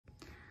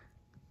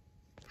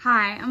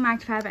Hi, I'm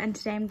Active and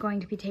today I'm going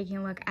to be taking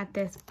a look at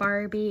this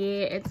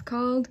Barbie. It's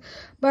called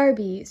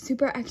Barbie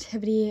Super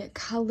Activity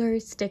Color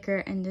Sticker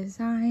and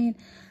Design.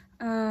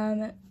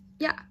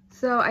 Yeah,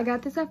 so I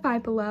got this at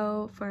Five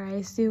Below for I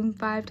assume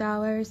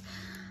 $5.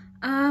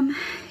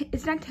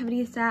 It's an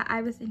activity set.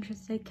 I was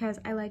interested because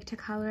I like to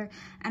color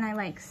and I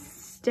like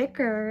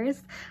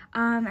stickers.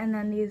 And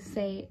then these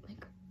say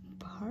like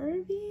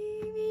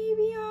Barbie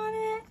maybe on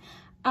it.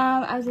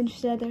 I was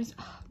interested. There's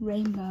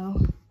rainbow.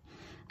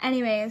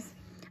 Anyways,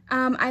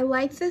 I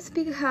like this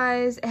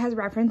because it has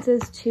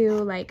references to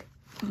like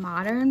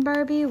modern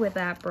Barbie with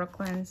that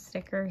Brooklyn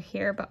sticker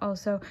here, but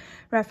also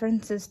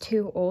references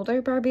to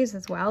older Barbies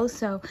as well.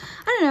 So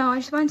I don't know, I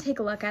just want to take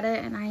a look at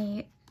it and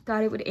I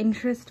thought it would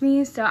interest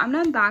me. So I'm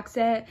gonna unbox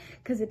it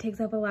because it takes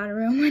up a lot of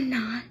room and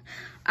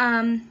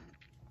not.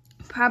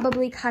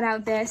 Probably cut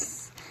out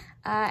this.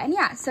 And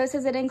yeah, so it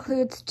says it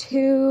includes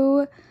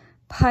 2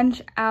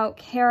 punch out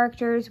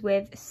characters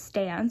with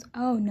stands.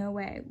 Oh, no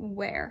way.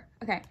 Where?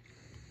 Okay.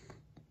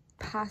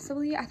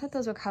 Possibly. I thought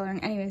those were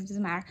coloring. Anyways, it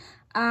doesn't matter.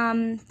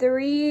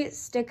 3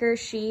 sticker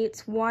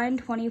sheets, 1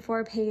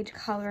 24-page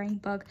coloring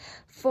book,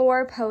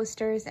 4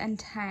 posters, and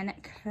 10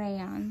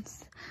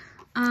 crayons.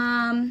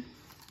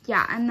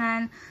 Yeah, and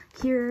then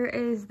here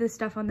is the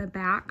stuff on the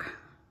back.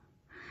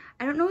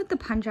 I don't know what the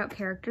punch out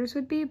characters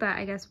would be, but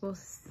I guess we'll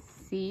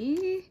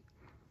see.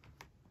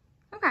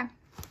 Okay.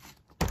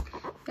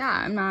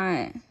 Yeah, I'm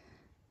not,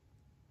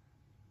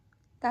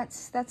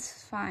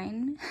 that's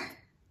fine.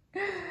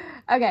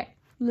 Okay,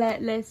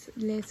 let's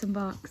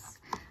unbox.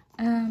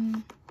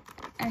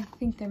 I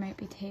think there might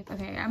be tape.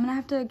 Okay, I'm gonna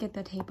have to get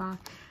the tape off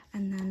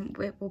and then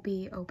it will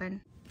be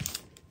open.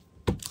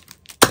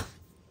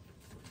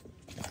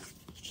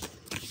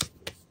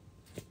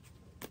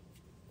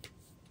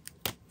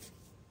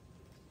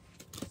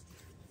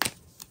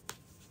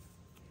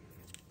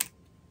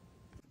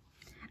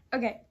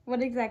 Okay,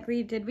 what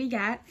exactly did we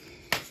get?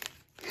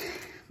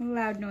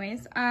 Loud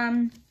noise.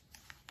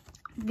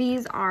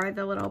 These are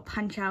the little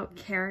punch out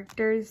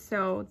characters.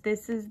 So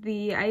this is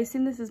I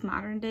assume this is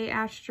modern day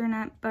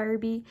astronaut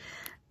Barbie.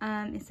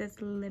 It says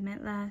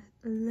limitless,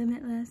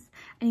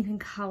 and you can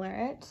color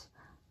it.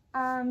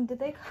 Did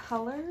they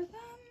color them?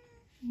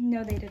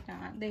 No, they did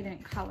not. They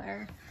didn't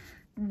color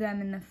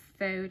them in the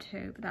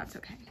photo, but that's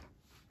okay.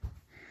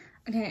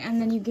 Okay,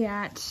 and then you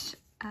get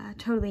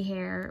Totally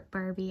Hair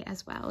Barbie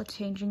as well,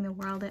 Changing the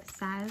World it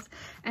says,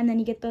 and then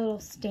you get the little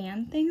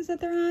stand things that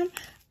they're on.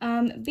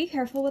 Be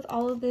careful with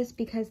all of this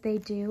because they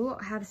do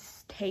have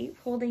tape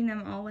holding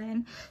them all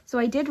in, so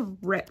I did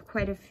rip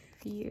quite a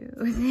few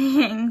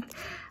things.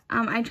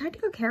 I tried to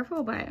go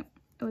careful, but it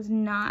was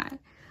not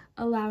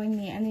allowing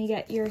me. And then you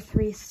get your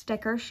 3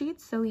 sticker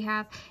sheets. So we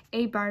have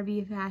a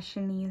Barbie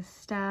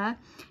fashionista,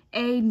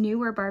 a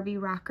newer Barbie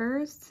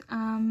rockers,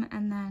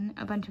 and then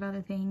a bunch of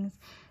other things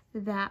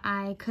that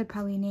I could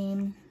probably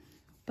name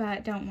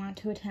but don't want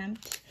to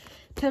attempt.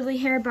 Totally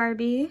Hair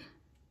Barbie,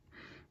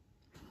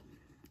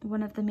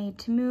 one of the Made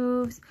to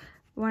Moves,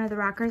 one of the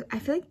rockers. I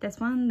feel like this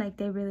one, like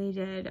they really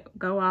did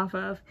go off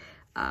of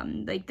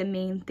like the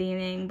main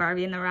theming,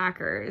 Barbie and the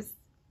Rockers,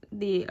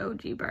 the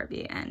OG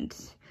Barbie, and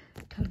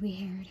Totally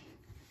Haired.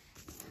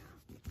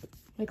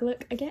 Like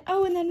look again.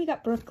 Oh, and then we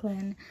got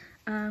Brooklyn.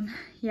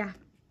 Yeah,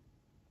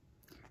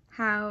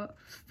 how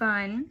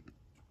fun.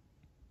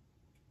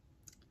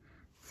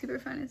 Super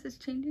fun. Is this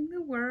Changing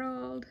the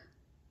World?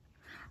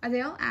 Are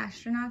they all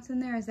astronauts in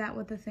there? Is that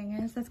what the thing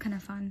is? That's kind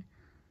of fun.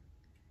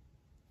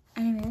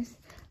 Anyways,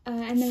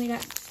 and then we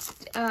got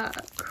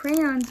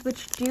crayons,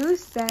 which do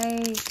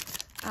say,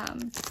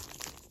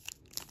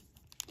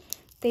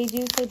 they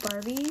do say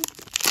Barbie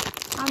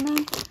on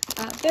them,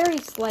 very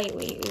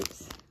slightly.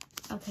 Oops,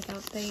 I'll take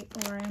out the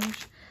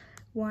orange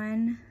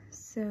one.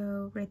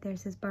 So right there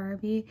says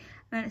Barbie,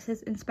 and then it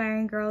says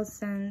inspiring girls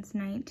since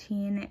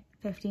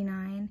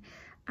 1959.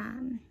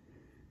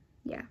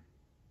 Yeah,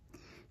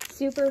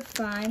 super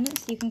fun.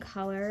 So you can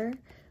color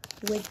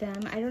with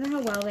them. I don't know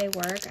how well they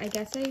work. I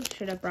guess I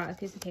should have brought a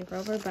piece of paper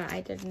over, but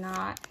I did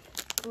not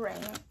bring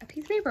a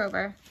piece of paper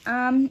over.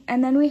 And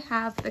then we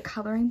have the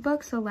coloring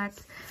book, so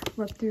let's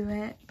look through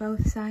it.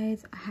 Both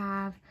sides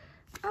have,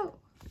 oh,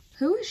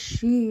 who is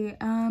she?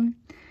 I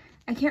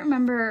can't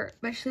remember,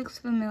 but she looks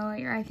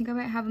familiar. I think I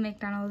might have a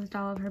McDonald's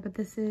doll of her, but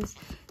this is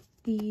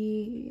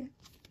the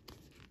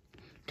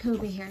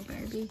Totally Hair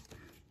Barbie,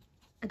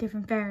 a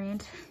different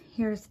variant.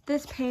 Here's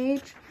this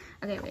page.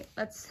 Okay, wait,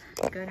 let's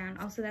go down.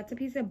 Also, that's a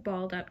piece of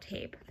balled up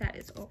tape that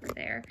is over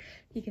there.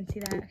 You can see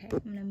that. Okay,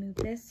 I'm gonna move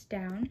this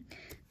down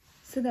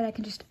so that I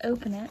can just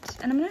open it.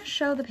 And I'm gonna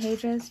show the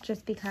pages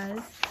just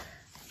because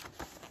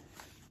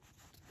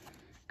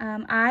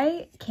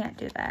I can't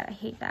do that. I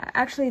hate that.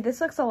 Actually, this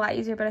looks a lot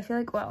easier, but I feel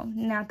like, well,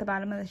 not the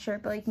bottom of the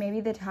shirt, but like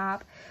maybe the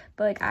top.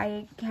 But like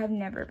I have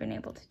never been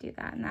able to do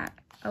that, and that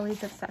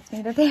always upsets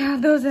me that they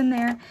have those in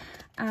there.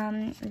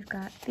 We've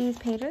got these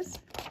pages.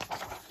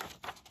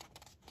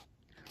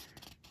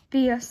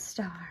 Be a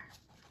star.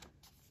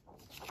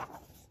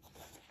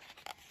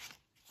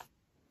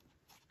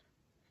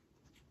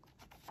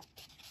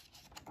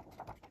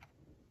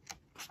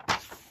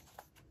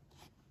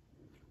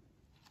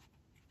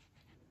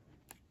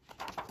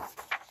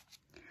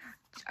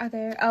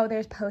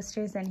 there's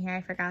posters in here.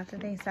 I forgot that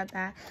they said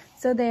that.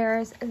 So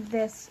there's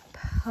this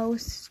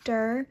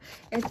poster.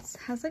 It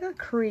has like a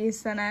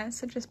crease in it,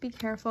 so just be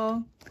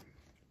careful.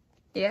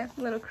 Yeah,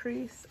 little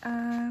crease.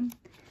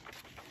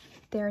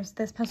 There's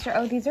this poster.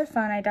 Oh, these are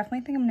fun. I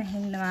definitely think I'm gonna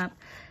hang them up.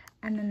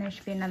 And then there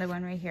should be another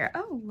one right here.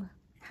 Oh,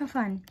 how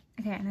fun.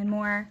 Okay, and then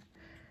more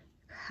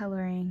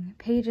coloring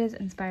pages,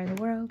 inspire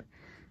the world.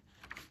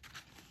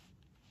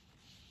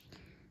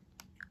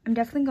 I'm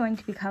definitely going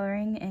to be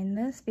coloring in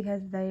this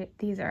because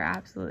these are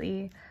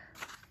absolutely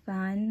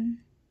fun.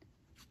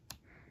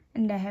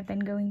 And I have been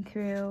going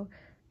through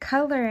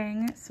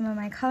coloring some of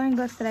my coloring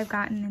books that I've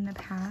gotten in the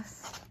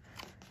past.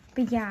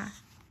 But yeah,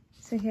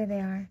 so here they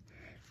are.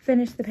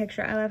 Finish the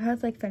picture. I love how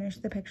it's like finish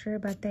the picture,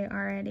 but they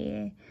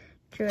already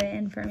drew it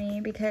in for me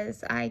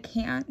because I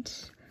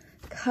can't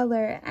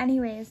color.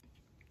 Anyways,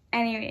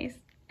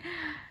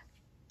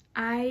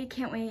 I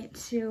can't wait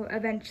to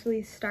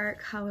eventually start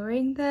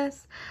coloring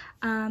this.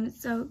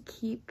 So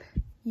keep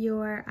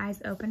your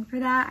eyes open for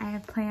that. I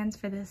have plans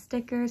for the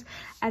stickers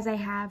as I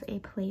have a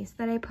place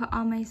that I put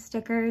all my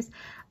stickers.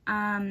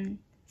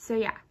 So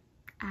yeah,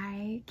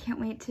 I can't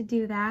wait to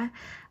do that.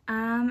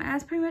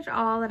 That's pretty much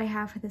all that I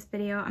have for this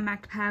video. I'm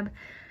Peb.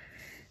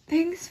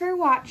 Thanks for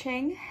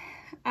watching.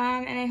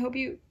 And I hope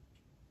you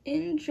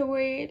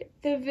enjoyed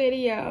the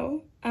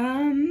video.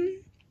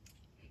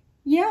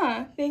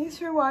 Yeah, thanks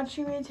for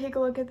watching me take a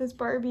look at this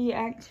Barbie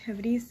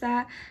activity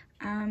set.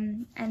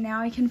 And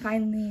now I can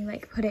finally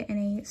like put it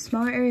in a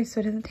smaller area so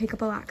it doesn't take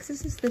up a lot. 'Cause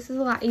this is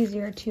a lot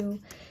easier to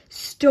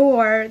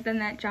store than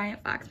that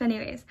giant box. But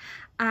anyways,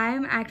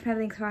 I'm Peb.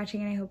 Thanks for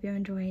watching and I hope you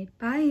enjoyed.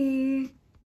 Bye.